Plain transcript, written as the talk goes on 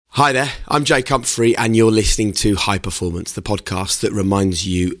Hi there, I'm Jake Humphrey and you're listening to High Performance, the podcast that reminds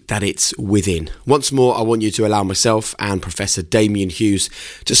you that it's within. Once more, I want you to allow myself and Professor Damian Hughes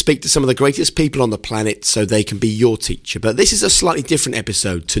to speak to some of the greatest people on the planet so they can be your teacher. But this is a slightly different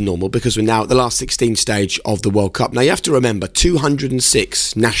episode to normal because we're now at the last 16 stage of the World Cup. Now you have to remember,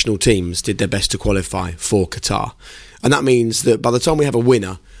 206 national teams did their best to qualify for Qatar. And that means that by the time we have a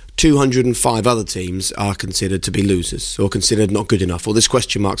winner, 205 other teams are considered to be losers or considered not good enough, or there's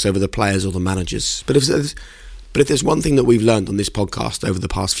question marks over the players or the managers. But if there's one thing that we've learned on this podcast over the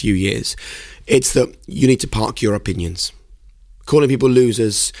past few years, it's that you need to park your opinions. Calling people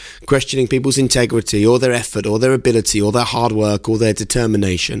losers, questioning people's integrity or their effort or their ability or their hard work or their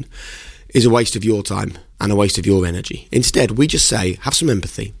determination is a waste of your time and a waste of your energy. Instead, we just say, have some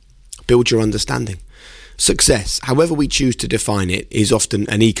empathy, build your understanding. Success, however we choose to define it, is often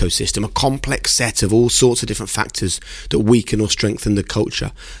an ecosystem, a complex set of all sorts of different factors that weaken or strengthen the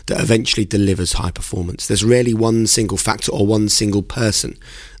culture that eventually delivers high performance. There's rarely one single factor or one single person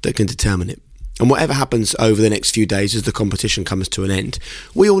that can determine it. And whatever happens over the next few days as the competition comes to an end,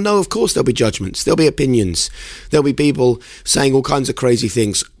 we all know, of course, there'll be judgments, there'll be opinions, there'll be people saying all kinds of crazy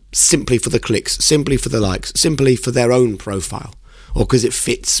things simply for the clicks, simply for the likes, simply for their own profile, or because it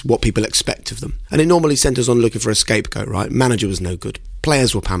fits what people expect of them. And it normally centres on looking for a scapegoat, right? Manager was no good,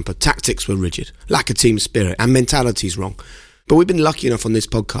 players were pampered, tactics were rigid, lack of team spirit, and mentality's wrong. But we've been lucky enough on this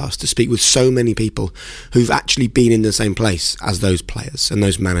podcast to speak with so many people who've actually been in the same place as those players and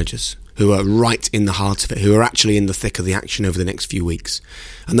those managers, who are right in the heart of it, who are actually in the thick of the action over the next few weeks.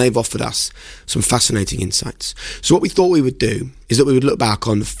 And they've offered us some fascinating insights. So what we thought we would do is that we would look back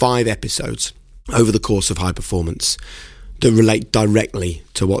on 5 episodes over the course of High Performance that relate directly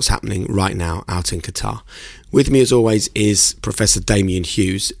to what's happening right now out in Qatar. With me, as always, is Professor Damian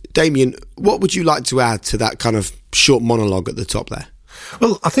Hughes. Damian, what would you like to add to that kind of short monologue at the top there?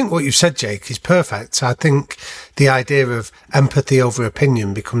 Well, I think what you've said, Jake, is perfect. I think the idea of empathy over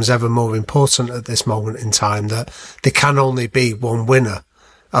opinion becomes ever more important at this moment in time, that there can only be one winner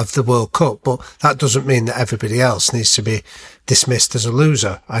of the World Cup, but that doesn't mean that everybody else needs to be dismissed as a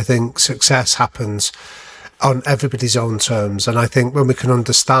loser. I think success happens on everybody's own terms. And I think when we can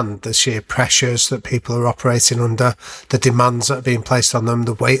understand the sheer pressures that people are operating under, the demands that are being placed on them,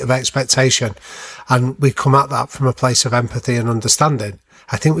 the weight of expectation, and we come at that from a place of empathy and understanding,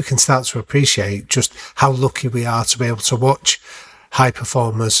 I think we can start to appreciate just how lucky we are to be able to watch high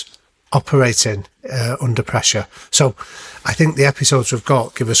performers operating under pressure. So I think the episodes we've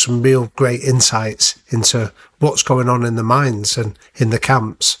got give us some real great insights into what's going on in the minds and in the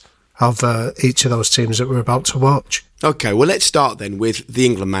camps of each of those teams that we're about to watch. Okay, well, let's start then with the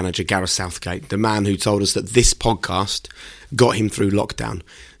England manager, Gareth Southgate, the man who told us that this podcast got him through lockdown.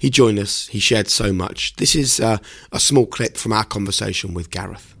 He joined us, he shared so much. This is a small clip from our conversation with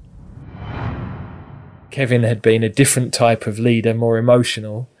Gareth. Kevin had been a different type of leader, more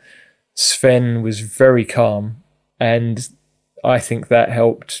emotional. Sven was very calm, and I think that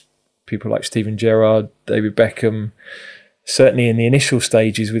helped people like Steven Gerrard, David Beckham, certainly in the initial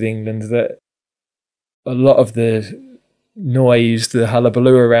stages with England, that a lot of the noise, the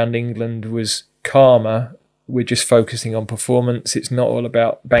hullabaloo around England was calmer. We're just focusing on performance. It's not all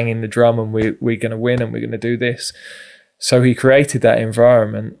about banging the drum and we're going to win and we're going to do this. So he created that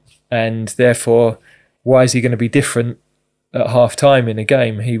environment, and therefore, why is he going to be different at half time in a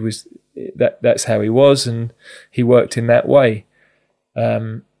game? That's how he was, and he worked in that way.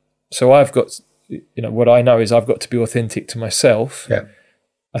 So I've got, what I know is I've got to be authentic to myself. Yeah.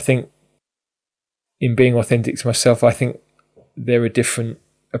 I think in being authentic to myself, I think there are different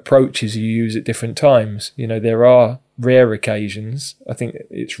approaches you use at different times. There are rare occasions. I think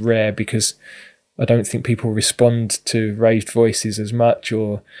it's rare because I don't think people respond to raised voices as much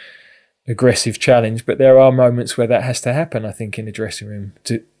or aggressive challenge, but there are moments where that has to happen, I think, in a dressing room.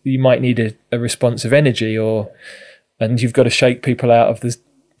 You might need a response of energy, and you've got to shake people out of the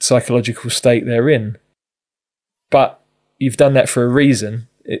psychological state they're in. But you've done that for a reason.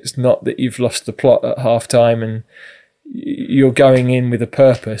 It's not that you've lost the plot at half time and you're going in with a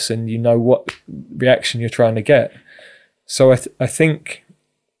purpose and you know what reaction you're trying to get. So I think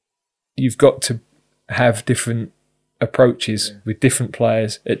you've got to have different approaches with different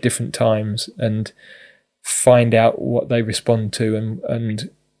players at different times and find out what they respond to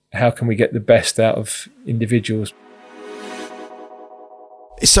and how can we get the best out of individuals.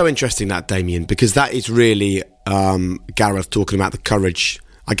 It's so interesting that, Damian, because that is really Gareth talking about the courage,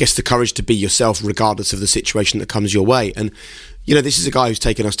 I guess the courage to be yourself regardless of the situation that comes your way. And, this is a guy who's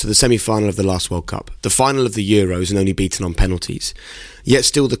taken us to the semi-final of the last World Cup, the final of the Euros, and only beaten on penalties. Yet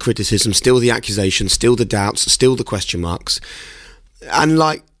still the criticism, still the accusations, still the doubts, still the question marks. And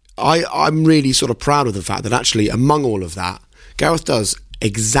I'm really sort of proud of the fact that actually among all of that, Gareth does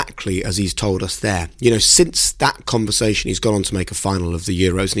exactly as he's told us there. Since that conversation, he's gone on to make a final of the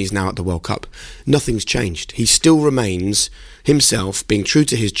Euros and he's now at the World Cup. Nothing's changed. He still remains himself, being true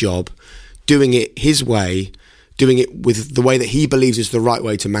to his job, doing it his way, doing it with the way that he believes is the right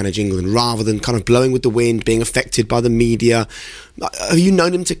way to manage England, rather than kind of blowing with the wind, being affected by the media. Have you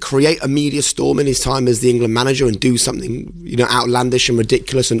known him to create a media storm in his time as the England manager and do something, outlandish and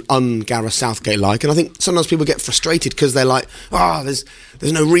ridiculous and un-Gareth Southgate-like? And I think sometimes people get frustrated because they're like, there's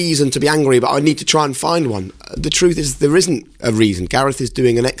no reason to be angry, but I need to try and find one. The truth is there isn't a reason. Gareth is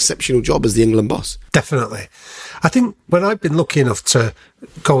doing an exceptional job as the England boss. Definitely. I think when I've been lucky enough to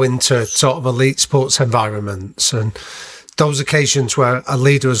go into sort of elite sports environments and those occasions where a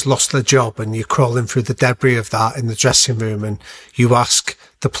leader has lost their job and you're crawling through the debris of that in the dressing room and you ask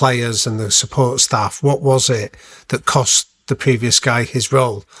the players and the support staff, what was it that cost the previous guy his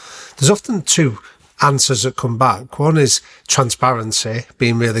role? There's often two answers that come back. One is transparency,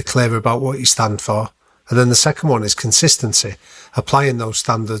 being really clear about what you stand for. And then the second one is consistency, applying those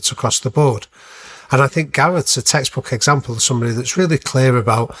standards across the board. And I think Gareth's a textbook example of somebody that's really clear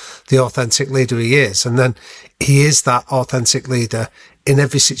about the authentic leader he is. And then he is that authentic leader in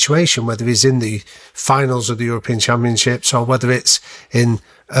every situation, whether he's in the finals of the European Championships or whether it's in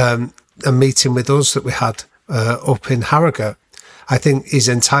a meeting with us that we had up in Harrogate. I think he's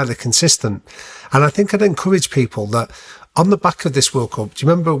entirely consistent. And I think I'd encourage people that on the back of this World Cup, do you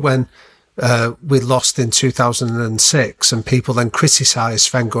remember when we lost in 2006 and people then criticised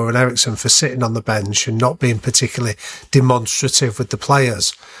Sven-Göran Eriksson for sitting on the bench and not being particularly demonstrative with the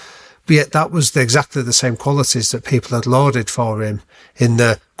players? But yet that was exactly the same qualities that people had lauded for him in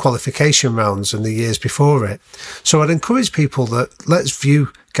the qualification rounds and the years before it. So I'd encourage people that let's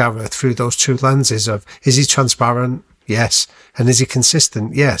view Gareth through those two lenses of, is he transparent? Yes. And is he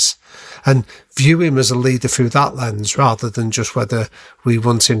consistent? Yes. And view him as a leader through that lens rather than just whether we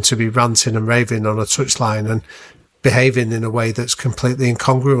want him to be ranting and raving on a touchline and behaving in a way that's completely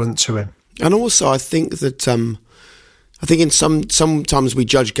incongruent to him. And also I think that sometimes we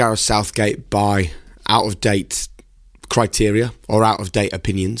judge Gareth Southgate by out-of-date criteria or out-of-date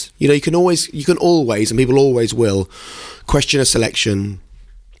opinions. You can always, and people always will, question a selection,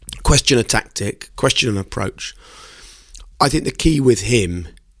 question a tactic, question an approach. I think the key with him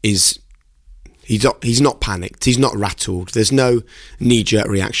is he's not panicked, he's not rattled, there's no knee-jerk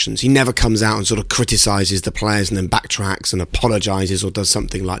reactions. He never comes out and sort of criticises the players and then backtracks and apologises or does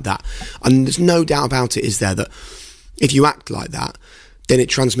something like that. And there's no doubt about it, is there, that if you act like that, then it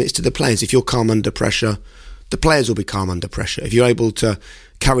transmits to the players. If you're calm under pressure, the players will be calm under pressure. If you're able to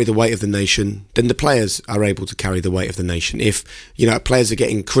carry the weight of the nation, then the players are able to carry the weight of the nation. If players are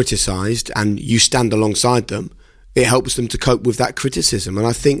getting criticised and you stand alongside them, it helps them to cope with that criticism. And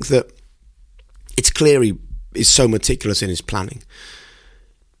I think that it's clear he is so meticulous in his planning.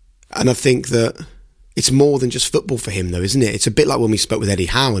 And I think that it's more than just football for him, though, isn't it? It's a bit like when we spoke with Eddie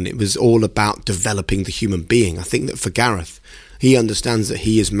Howe, and it was all about developing the human being. I think that for Gareth, he understands that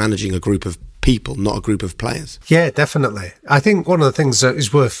he is managing a group of people, not a group of players. Yeah, definitely. I think one of the things that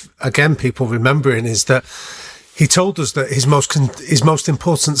is worth, again, people remembering is that he told us that his most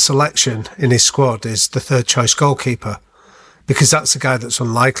important selection in his squad is the third choice goalkeeper, because that's the guy that's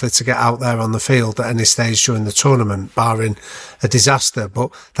unlikely to get out there on the field at any stage during the tournament, barring a disaster.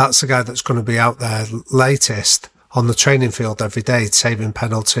 But that's the guy that's going to be out there latest on the training field every day, saving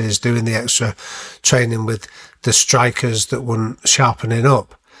penalties, doing the extra training with the strikers that weren't sharpening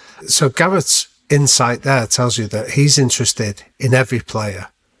up. So Gareth's insight there tells you that he's interested in every player,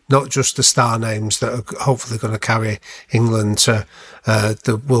 not just the star names that are hopefully going to carry England to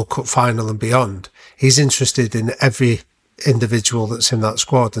the World Cup final and beyond. He's interested in every individual that's in that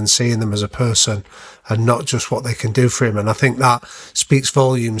squad and seeing them as a person and not just what they can do for him. And I think that speaks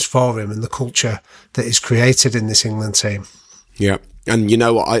volumes for him and the culture that is created in this England team. Yeah. And you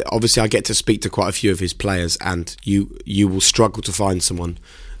know what? I get to speak to quite a few of his players, and you will struggle to find someone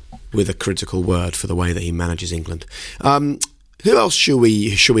with a critical word for the way that he manages England. Who else should we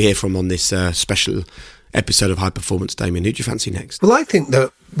hear from on this special episode of High Performance, Damien? Who do you fancy next? Well, I think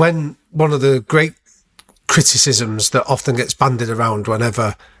that when one of the great criticisms that often gets bandied around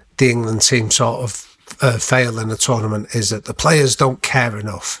whenever the England team sort of fail in a tournament is that the players don't care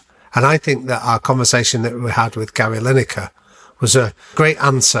enough. And I think that our conversation that we had with Gary Lineker was a great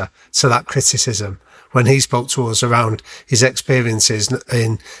answer to that criticism when he spoke to us around his experiences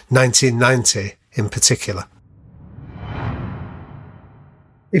in 1990 in particular.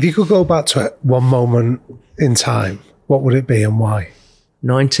 If you could go back to one moment in time, what would it be and why?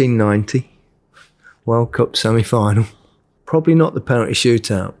 1990, World Cup semi-final. Probably not the penalty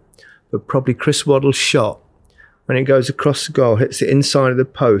shootout. but probably Chris Waddle's shot, when it goes across the goal, hits the inside of the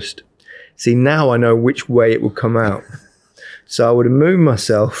post. See, now I know which way it would come out. So I would have moved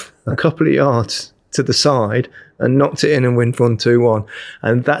myself a couple of yards to the side and knocked it in and win 1-2-1.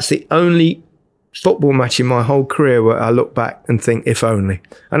 And that's the only football match in my whole career where I look back and think, if only.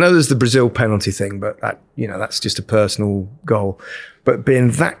 I know there's the Brazil penalty thing, but that, you know, that's just a personal goal. But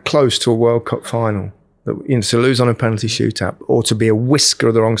being that close to a World Cup final, you know, to lose on a penalty shootout, or to be a whisker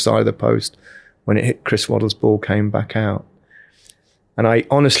of the wrong side of the post when it hit Chris Waddle's ball, came back out. And I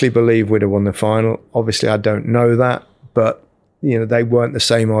honestly believe we'd have won the final. Obviously, I don't know that, but you know, they weren't the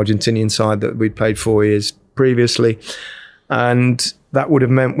same Argentinian side that we'd played 4 years previously. And that would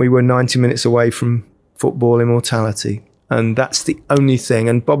have meant we were 90 minutes away from football immortality. And that's the only thing.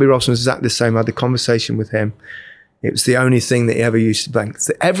 And Bobby Robson was exactly the same. I had the conversation with him. It was the only thing that he ever used to bank.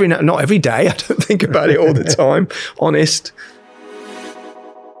 Not every day. I don't think about it all the time. Honest.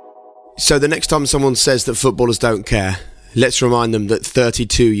 So the next time someone says that footballers don't care, let's remind them that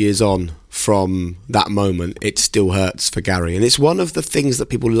 32 years on from that moment, it still hurts for Gary. And it's one of the things that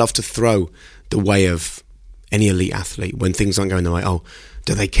people love to throw the way of any elite athlete when things aren't going their way. Oh,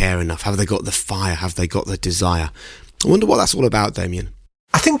 do they care enough? Have they got the fire? Have they got the desire? I wonder what that's all about, Damien.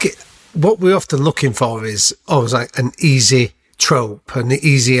 I think what we're often looking for is always like an easy trope, an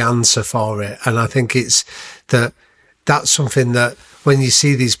easy answer for it. And I think it's that's something that when you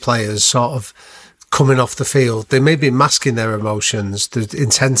see these players sort of coming off the field, they may be masking their emotions. The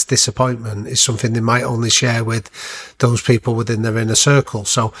intense disappointment is something they might only share with those people within their inner circle.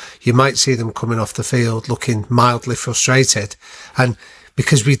 So you might see them coming off the field looking mildly frustrated. And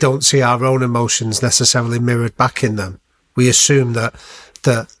because we don't see our own emotions necessarily mirrored back in them, we assume that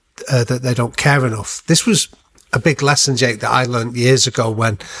they don't care enough. This was a big lesson, Jake, that I learned years ago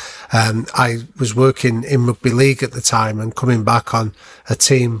when I was working in rugby league at the time and coming back on a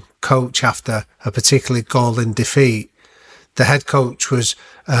team coach after a particularly galling defeat. The head coach was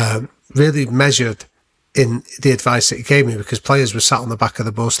really measured in the advice that he gave me, because players were sat on the back of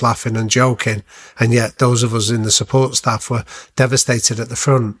the bus laughing and joking, and yet those of us in the support staff were devastated at the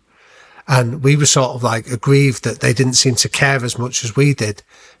front. And we were sort of like aggrieved that they didn't seem to care as much as we did.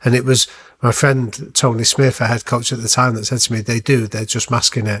 And it was my friend Tony Smith, a head coach at the time, that said to me, they're just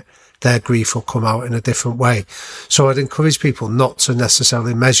masking it. Their grief will come out in a different way. So I'd encourage people not to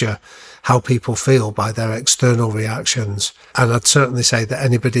necessarily measure how people feel by their external reactions. And I'd certainly say that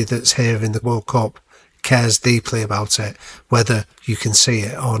anybody that's here in the World Cup cares deeply about it, whether you can see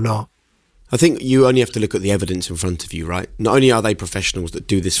it or not. I think you only have to look at the evidence in front of you, right? Not only are they professionals that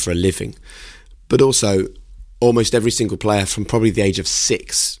do this for a living, but also almost every single player from probably the age of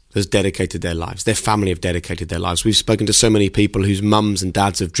 6 has dedicated their lives. Their family have dedicated their lives. We've spoken to so many people whose mums and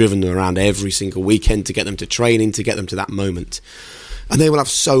dads have driven them around every single weekend to get them to training, to get them to that moment. And they will have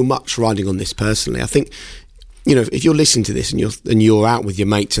so much riding on this personally. I think, you know, if you're listening to this and you're out with your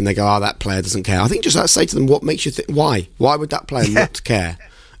mates and they go, that player doesn't care, I think just say to them, what makes you think, why would that player not care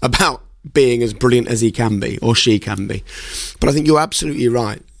about being as brilliant as he can be or she can be? But I think you're absolutely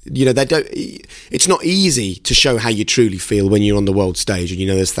right. You know, it's not easy to show how you truly feel when you're on the world stage and, you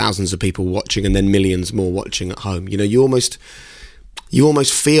know, there's thousands of people watching and then millions more watching at home. You know, you almost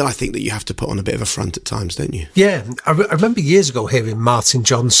feel, I think, that you have to put on a bit of a front at times, don't you? Yeah. I remember years ago hearing Martin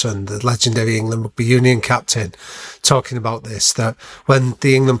Johnson, the legendary England Rugby Union captain, talking about this, that when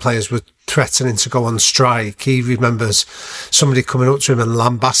the England players were threatening to go on strike, he remembers somebody coming up to him and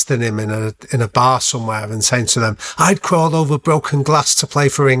lambasting him in a bar somewhere and saying to them, "I'd crawl over broken glass to play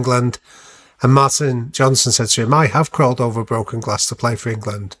for England." And Martin Johnson said to him, "I have crawled over broken glass to play for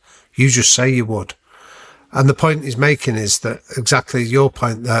England. You just say you would." And the point he's making is that exactly your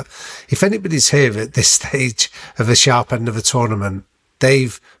point, that if anybody's here at this stage of the sharp end of a tournament,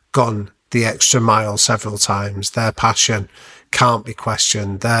 they've gone the extra mile several times. Their passion can't be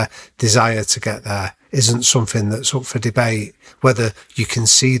questioned. Their desire to get there isn't something that's up for debate, whether you can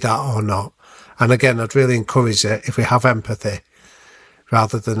see that or not. And again, I'd really encourage it. If we have empathy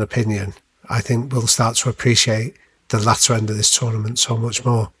rather than opinion, I think we'll start to appreciate the latter end of this tournament so much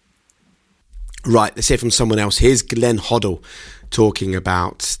more. Right, let's hear from someone else. Here's Glenn Hoddle talking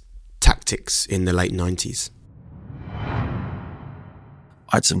about tactics in the late 90s.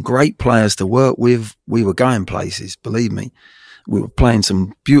 I had some great players to work with. We were going places, believe me. We were playing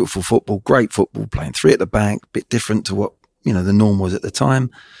some beautiful football, great football, playing 3 at the back, a bit different to what, you know, the norm was at the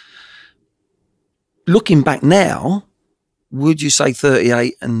time. Looking back now, would you say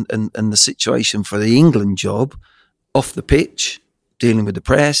 38 and the situation for the England job off the pitch, dealing with the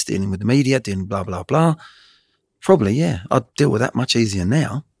press, dealing with the media, dealing blah, blah, blah? Probably, yeah. I'd deal with that much easier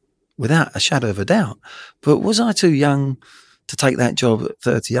now, without a shadow of a doubt. But was I too young to take that job at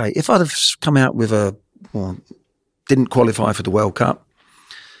 38. If I'd have come out with didn't qualify for the World Cup,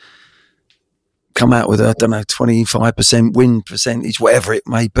 come out with 25% win percentage, whatever it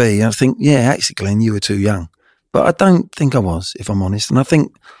may be, I think, yeah, actually, Glenn, you were too young. But I don't think I was, if I'm honest. And I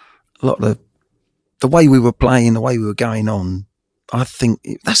think a lot of the way we were playing, the way we were going on, I think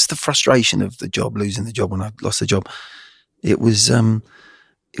that's the frustration of the job, losing the job when I lost the job. It was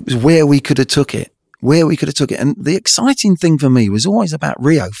where we could have took it. And the exciting thing for me was always about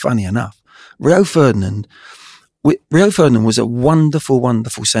Rio, funny enough. Rio Ferdinand was a wonderful,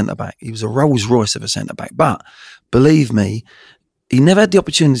 wonderful centre-back. He was a Rolls Royce of a centre-back. But believe me, he never had the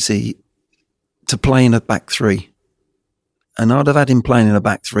opportunity to play in a back three. And I'd have had him playing in a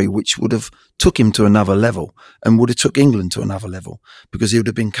back three, which would have took him to another level and would have took England to another level, because he would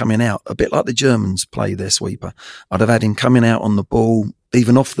have been coming out a bit like the Germans play their sweeper. I'd have had him coming out on the ball,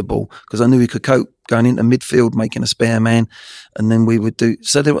 even off the ball, because I knew he could cope going into midfield, making a spare man. And then we would do,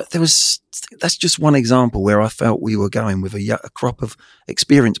 so that's just one example where I felt we were going with a crop of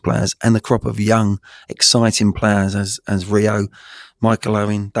experienced players and a crop of young, exciting players as Rio, Michael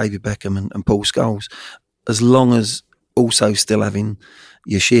Owen, David Beckham and Paul Scholes, as long as also still having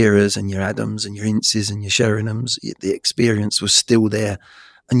your Shearers and your Adams and your Inces and your Sheringham's. The experience was still there.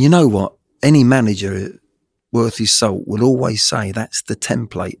 And you know what? Any manager worth his salt will always say that's the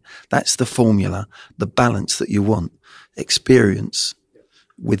template, that's the formula, the balance that you want. Experience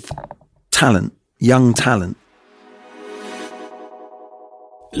with talent, young talent.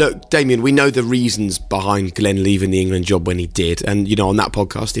 Look, Damien, we know the reasons behind Glenn leaving the England job when he did. And, on that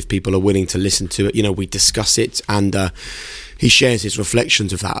podcast, if people are willing to listen to it, we discuss it. And he shares his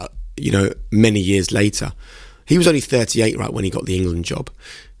reflections of that, many years later. He was only 38, right, when he got the England job.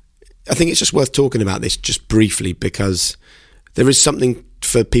 I think it's just worth talking about this just briefly, because there is something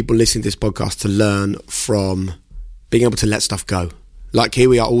for people listening to this podcast to learn from being able to let stuff go. Like, here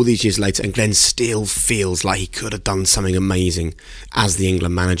we are all these years later, and Glenn still feels like he could have done something amazing as the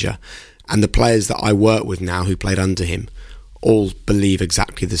England manager. And the players that I work with now who played under him all believe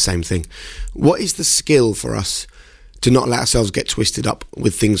exactly the same thing. What is the skill for us to not let ourselves get twisted up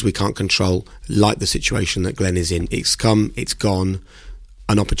with things we can't control, like the situation that Glenn is in? It's come, it's gone.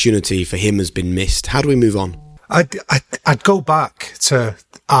 An opportunity for him has been missed. How do we move on? I'd go back to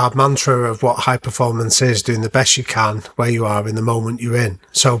our mantra of what high performance is, doing the best you can where you are in the moment you're in.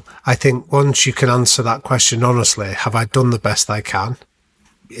 So I think once you can answer that question honestly, have I done the best I can?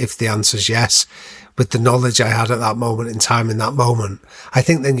 If the answer is yes, with the knowledge I had at that moment in time, in that moment, I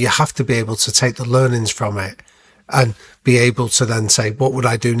think then you have to be able to take the learnings from it and be able to then say, what would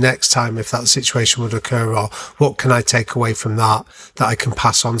I do next time if that situation would occur? Or what can I take away from that I can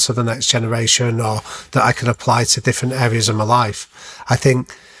pass on to the next generation, or that I can apply to different areas of my life? I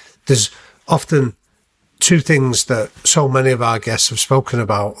think there's often two things that so many of our guests have spoken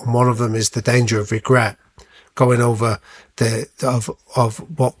about. And one of them is the danger of regret, going over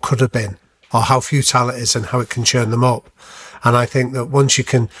of what could have been, or how futile it is and how it can churn them up. And I think that once you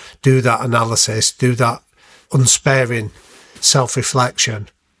can do that analysis, do that unsparing self-reflection,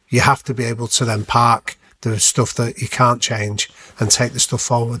 you have to be able to then park the stuff that you can't change and take the stuff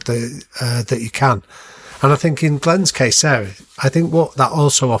forward that you can. And I think in Glenn's case there, I think what that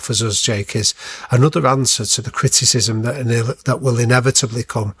also offers us, Jake, is another answer to the criticism that will inevitably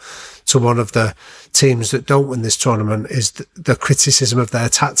come to one of the teams that don't win this tournament, is the criticism of their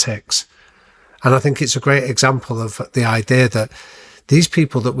tactics. And I think it's a great example of the idea that these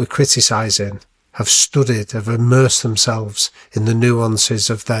people that we're criticising have studied, have immersed themselves in the nuances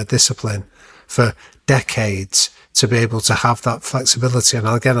of their discipline for decades to be able to have that flexibility. And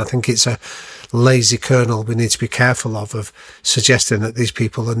again, I think it's a lazy kernel we need to be careful of suggesting that these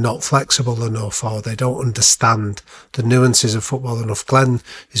people are not flexible enough, or they don't understand the nuances of football enough. Glenn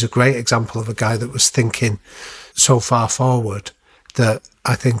is a great example of a guy that was thinking so far forward that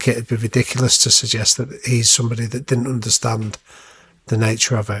I think it'd be ridiculous to suggest that he's somebody that didn't understand the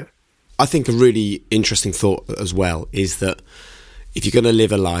nature of it. I think a really interesting thought as well is that if you're going to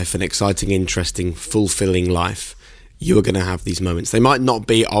live a life, an exciting, interesting, fulfilling life, you are going to have these moments. They might not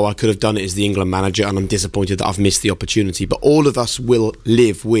be, I could have done it as the England manager and I'm disappointed that I've missed the opportunity, but all of us will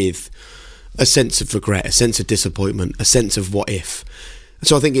live with a sense of regret, a sense of disappointment, a sense of what if.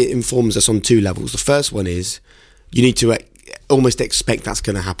 So I think it informs us on two levels. The first one is you need to almost expect that's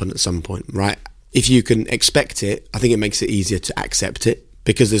going to happen at some point, right? If you can expect it, I think it makes it easier to accept it,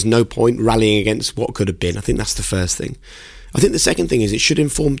 because there's no point rallying against what could have been. I think that's the first thing. I think the second thing is it should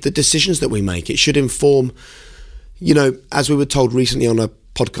inform the decisions that we make. It should inform, as we were told recently on a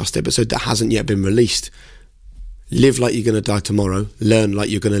podcast episode that hasn't yet been released, live like you're going to die tomorrow, learn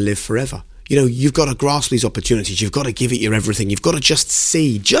like you're going to live forever. you've got to grasp these opportunities. You've got to give it your everything. You've got to just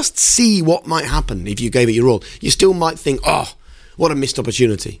see what might happen if you gave it your all. You still might think, oh, what a missed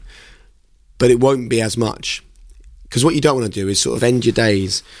opportunity. But it won't be as much. Because what you don't want to do is sort of end your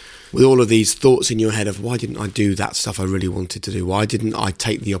days with all of these thoughts in your head of, why didn't I do that stuff I really wanted to do? Why didn't I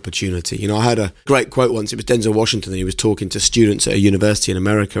take the opportunity? I heard a great quote once. It was Denzel Washington. He was talking to students at a university in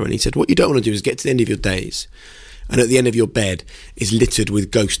America, and he said, what you don't want to do is get to the end of your days, and at the end of your bed is littered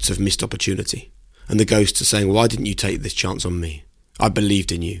with ghosts of missed opportunity. And the ghosts are saying, why didn't you take this chance on me? I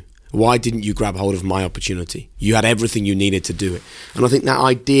believed in you. Why didn't you grab hold of my opportunity? You had everything you needed to do it. And I think that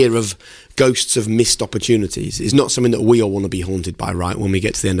idea of ghosts of missed opportunities is not something that we all want to be haunted by, right, when we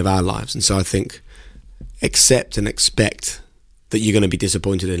get to the end of our lives. And so I think accept and expect that you're going to be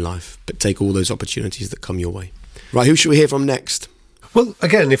disappointed in life, but take all those opportunities that come your way. Right, who should we hear from next? Well,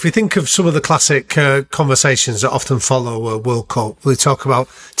 again, if we think of some of the classic conversations that often follow a World Cup, we talk about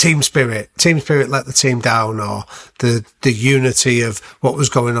team spirit let the team down, or the unity of what was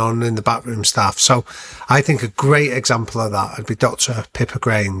going on in the backroom staff. So I think a great example of that would be Dr. Pippa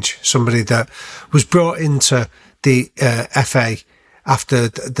Grange, somebody that was brought into the FA after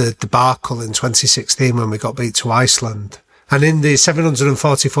the debacle in 2016 when we got beat to Iceland. And in the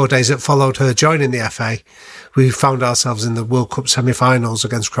 744 days that followed her joining the FA, we found ourselves in the World Cup semi-finals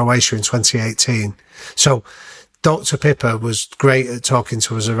against Croatia in 2018. So Dr. Pippa was great at talking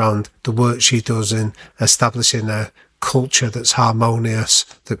to us around the work she does in establishing a culture that's harmonious,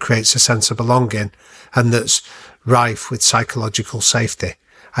 that creates a sense of belonging, and that's rife with psychological safety.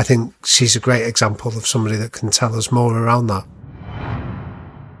 I think she's a great example of somebody that can tell us more around that.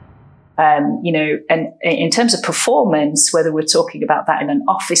 And in terms of performance, whether we're talking about that in an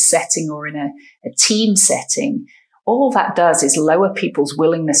office setting or in a team setting, all that does is lower people's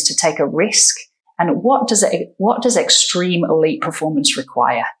willingness to take a risk. And what does extreme elite performance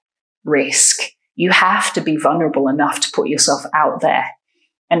require? Risk. You have to be vulnerable enough to put yourself out there.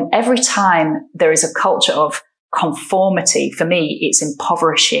 And every time there is a culture of conformity, for me, it's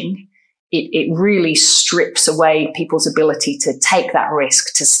impoverishing. It really strips away people's ability to take that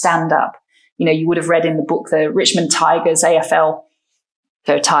risk, to stand up. You would have read in the book, the Richmond Tigers, AFL,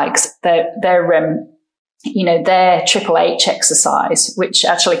 they're Tigers, their Triple H exercise, which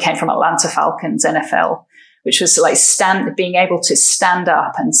actually came from Atlanta Falcons, NFL, which was like being able to stand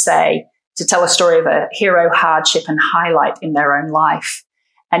up and to tell a story of a hero, hardship, and highlight in their own life.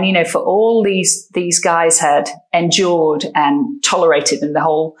 And, for all these guys had endured and tolerated, and the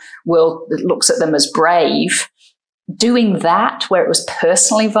whole world looks at them as brave, doing that where it was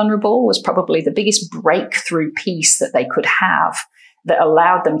personally vulnerable was probably the biggest breakthrough piece that they could have, that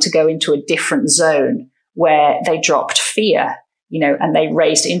allowed them to go into a different zone where they dropped fear, and they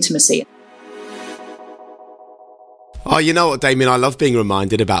raised intimacy. Oh, you know what, Damien? I love being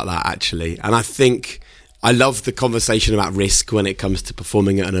reminded about that, actually. And I think I love the conversation about risk when it comes to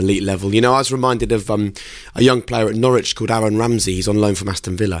performing at an elite level. I was reminded of a young player at Norwich called Aaron Ramsey. He's on loan from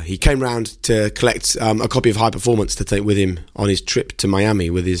Aston Villa. He came round to collect a copy of High Performance to take with him on his trip to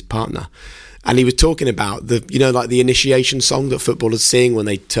Miami with his partner. And he was talking about the initiation song that footballers sing when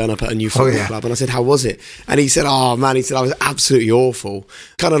they turn up at a new football club. And I said, how was it? And he said, oh man, I was absolutely awful.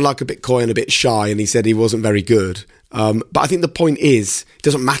 Kind of like a bit coy and a bit shy. And he said he wasn't very good. But I think the point is, it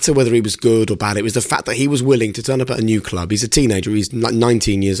doesn't matter whether he was good or bad. It was the fact that he was willing to turn up at a new club. He's a teenager. He's like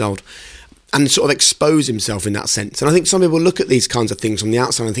 19 years old. And sort of expose himself in that sense. And I think some people look at these kinds of things from the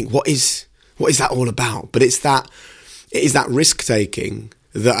outside and think, what is that all about? But it is that risk-taking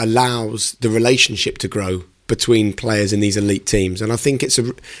that allows the relationship to grow between players in these elite teams. And I think it's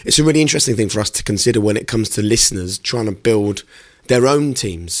a really interesting thing for us to consider when it comes to listeners trying to build their own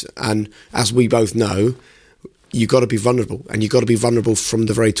teams. And as we both know, you've got to be vulnerable, and you've got to be vulnerable from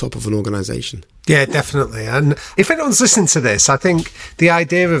the very top of an organisation. Yeah, definitely. And if anyone's listening to this, I think the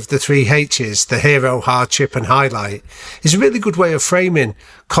idea of the 3 H's, the hero, hardship and highlight, is a really good way of framing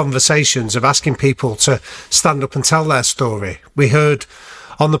conversations, of asking people to stand up and tell their story. We heard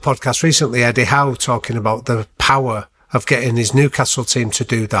on the podcast recently Eddie Howe talking about the power of getting his Newcastle team to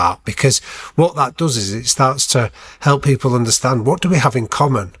do that, because what that does is it starts to help people understand, what do we have in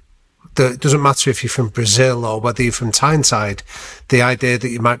common? It doesn't matter if you're from Brazil or whether you're from Tyneside. The idea that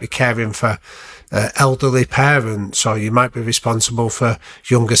you might be caring for elderly parents, or you might be responsible for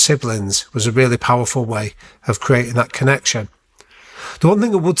younger siblings, was a really powerful way of creating that connection. The one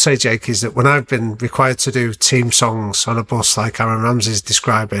thing I would say, Jake, is that when I've been required to do team songs on a bus like Aaron Ramsey's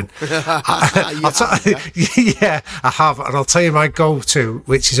describing, I have, and I'll tell you my go-to,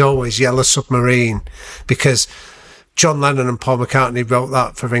 which is always Yellow Submarine, because John Lennon and Paul McCartney wrote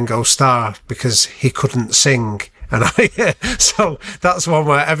that for Ringo Starr because he couldn't sing, And so that's one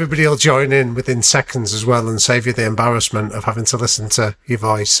where everybody will join in within seconds as well and save you the embarrassment of having to listen to your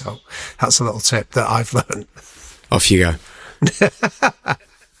voice. So that's a little tip that I've learned. Off you go.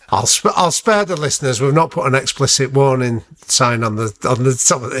 I'll spare the listeners. We've not put an explicit warning sign on the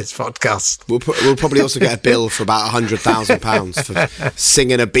top of this podcast. We'll probably also get a bill for about £100,000 for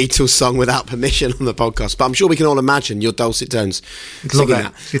singing a Beatles song without permission on the podcast. But I'm sure we can all imagine your dulcet tones singing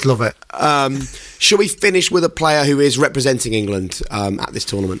that. You'd love it. Shall we finish with a player who is representing England at this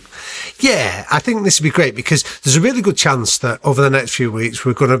tournament? Yeah, I think this would be great because there's a really good chance that over the next few weeks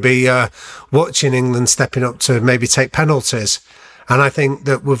we're going to be watching England stepping up to maybe take penalties. And I think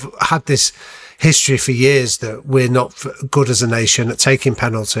that we've had this history for years that we're not good as a nation at taking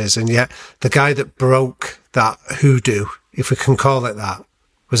penalties. And yet the guy that broke that hoodoo, if we can call it that,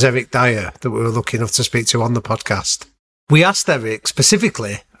 was Eric Dyer, that we were lucky enough to speak to on the podcast. We asked Eric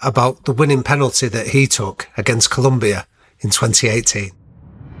specifically about the winning penalty that he took against Colombia in 2018.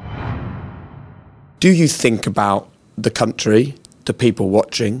 Do you think about the country, the people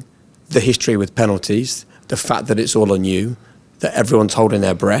watching, the history with penalties, the fact that it's all on you, that everyone's holding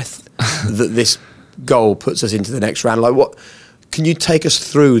their breath, that this goal puts us into the next round? Like, what can you take us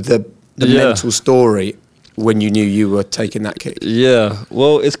through the mental story when you knew you were taking that kick? Yeah,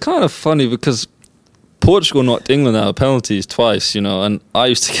 well, it's kind of funny because Portugal knocked England out of penalties twice, and I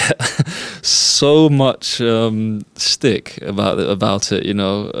used to get so much stick about it,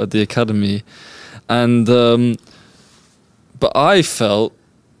 at the academy, and but I felt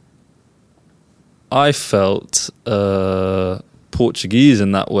Portuguese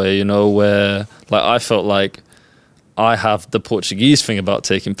in that way, where like I felt like I have the Portuguese thing about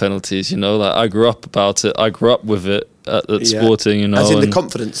taking penalties, like I grew up about it, I grew up with it at Sporting, as in the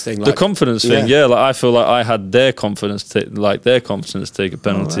confidence thing. The confidence thing, like I feel like I had their confidence, to take a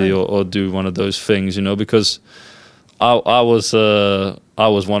penalty or do one of those things, because I was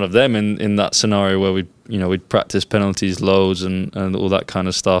one of them in that scenario where we'd practice penalties loads and all that kind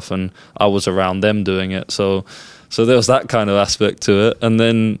of stuff, and I was around them doing it, so there was that kind of aspect to it. And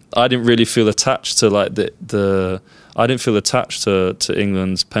then I didn't really feel attached to like I didn't feel attached to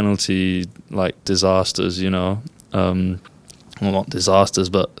England's penalty like disasters, well, not disasters,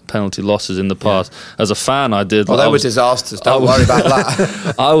 but penalty losses in the past. As a fan, I did. Well, they were disasters. Don't worry about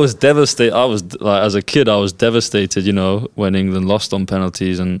that. I was devastated. I was like, as a kid, I was devastated. When England lost on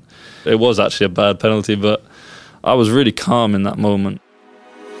penalties, and it was actually a bad penalty, but I was really calm in that moment.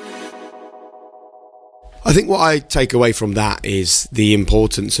 I think what I take away from that is the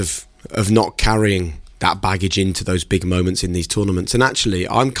importance of not carrying that baggage into those big moments in these tournaments. And actually,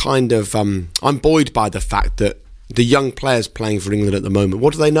 I'm kind of I'm buoyed by the fact that the young players playing for England at the moment,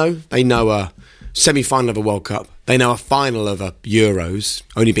 what do they know? They know a semi-final of a World Cup. They know a final of a Euros,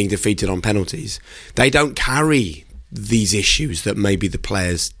 only being defeated on penalties. They don't carry these issues that maybe the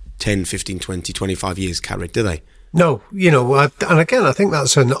players 10, 15, 20, 25 years carried, do they? No, and again, I think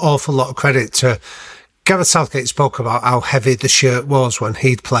that's an awful lot of credit to Gareth Southgate. Spoke about how heavy the shirt was when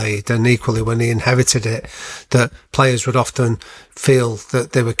he'd played, and equally when he inherited it, that players would often feel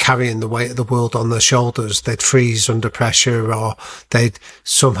that they were carrying the weight of the world on their shoulders. They'd freeze under pressure, or they'd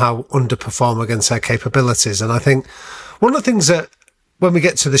somehow underperform against their capabilities. And I think one of the things that, when we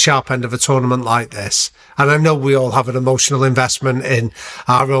get to the sharp end of a tournament like this, and I know we all have an emotional investment in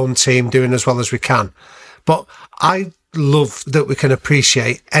our own team doing as well as we can, but I love that we can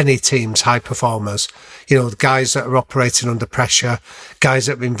appreciate any team's high performers. The guys that are operating under pressure, guys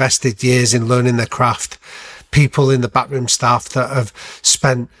that have invested years in learning their craft, people in the backroom staff that have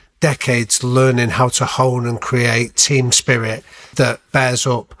spent decades learning how to hone and create team spirit that bears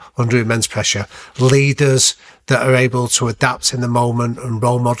up under immense pressure, leaders that are able to adapt in the moment and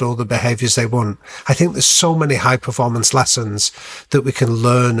role model the behaviours they want. I think there's so many high performance lessons that we can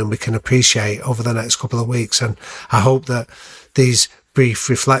learn and we can appreciate over the next couple of weeks. And I hope that these brief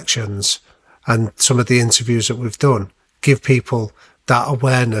reflections and some of the interviews that we've done give people that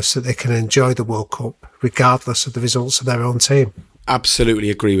awareness that they can enjoy the World Cup regardless of the results of their own team.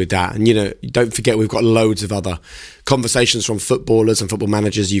 Absolutely agree with that. And, don't forget, we've got loads of other conversations from footballers and football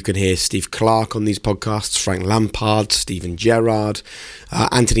managers. You can hear Steve Clarke on these podcasts, Frank Lampard, Steven Gerrard,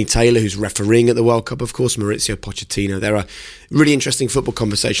 Anthony Taylor, who's refereeing at the World Cup, of course, Maurizio Pochettino. There are really interesting football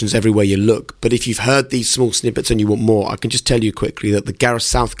conversations everywhere you look. But if you've heard these small snippets and you want more, I can just tell you quickly that the Gareth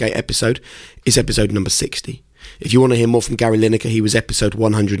Southgate episode is episode number 60. If you want to hear more from Gary Lineker, he was episode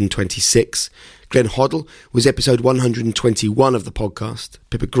 126. Glenn Hoddle was episode 121 of the podcast.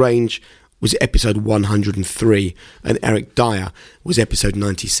 Pippa Grange was episode 103, and Eric Dyer was episode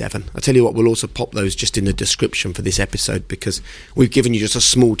 97. I tell you what, we'll also pop those just in the description for this episode, because we've given you just a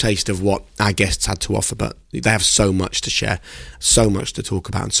small taste of what our guests had to offer, but they have so much to share, so much to talk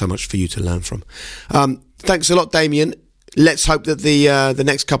about, and so much for you to learn from. Thanks a lot, Damien. Let's hope that the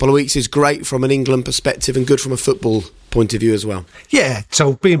next couple of weeks is great from an England perspective and good from a football point of view as well. Yeah,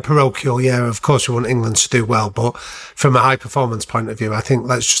 so being parochial, of course we want England to do well, but from a high performance point of view, I think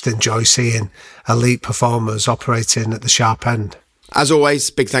let's just enjoy seeing elite performers operating at the sharp end. As always,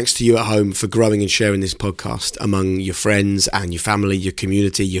 big thanks to you at home for growing and sharing this podcast among your friends and your family, your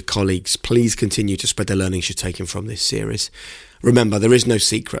community, your colleagues. Please continue to spread the learnings you're taking from this series. Remember, there is no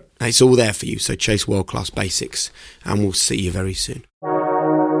secret. It's all there for you, so chase world-class basics, and we'll see you very soon.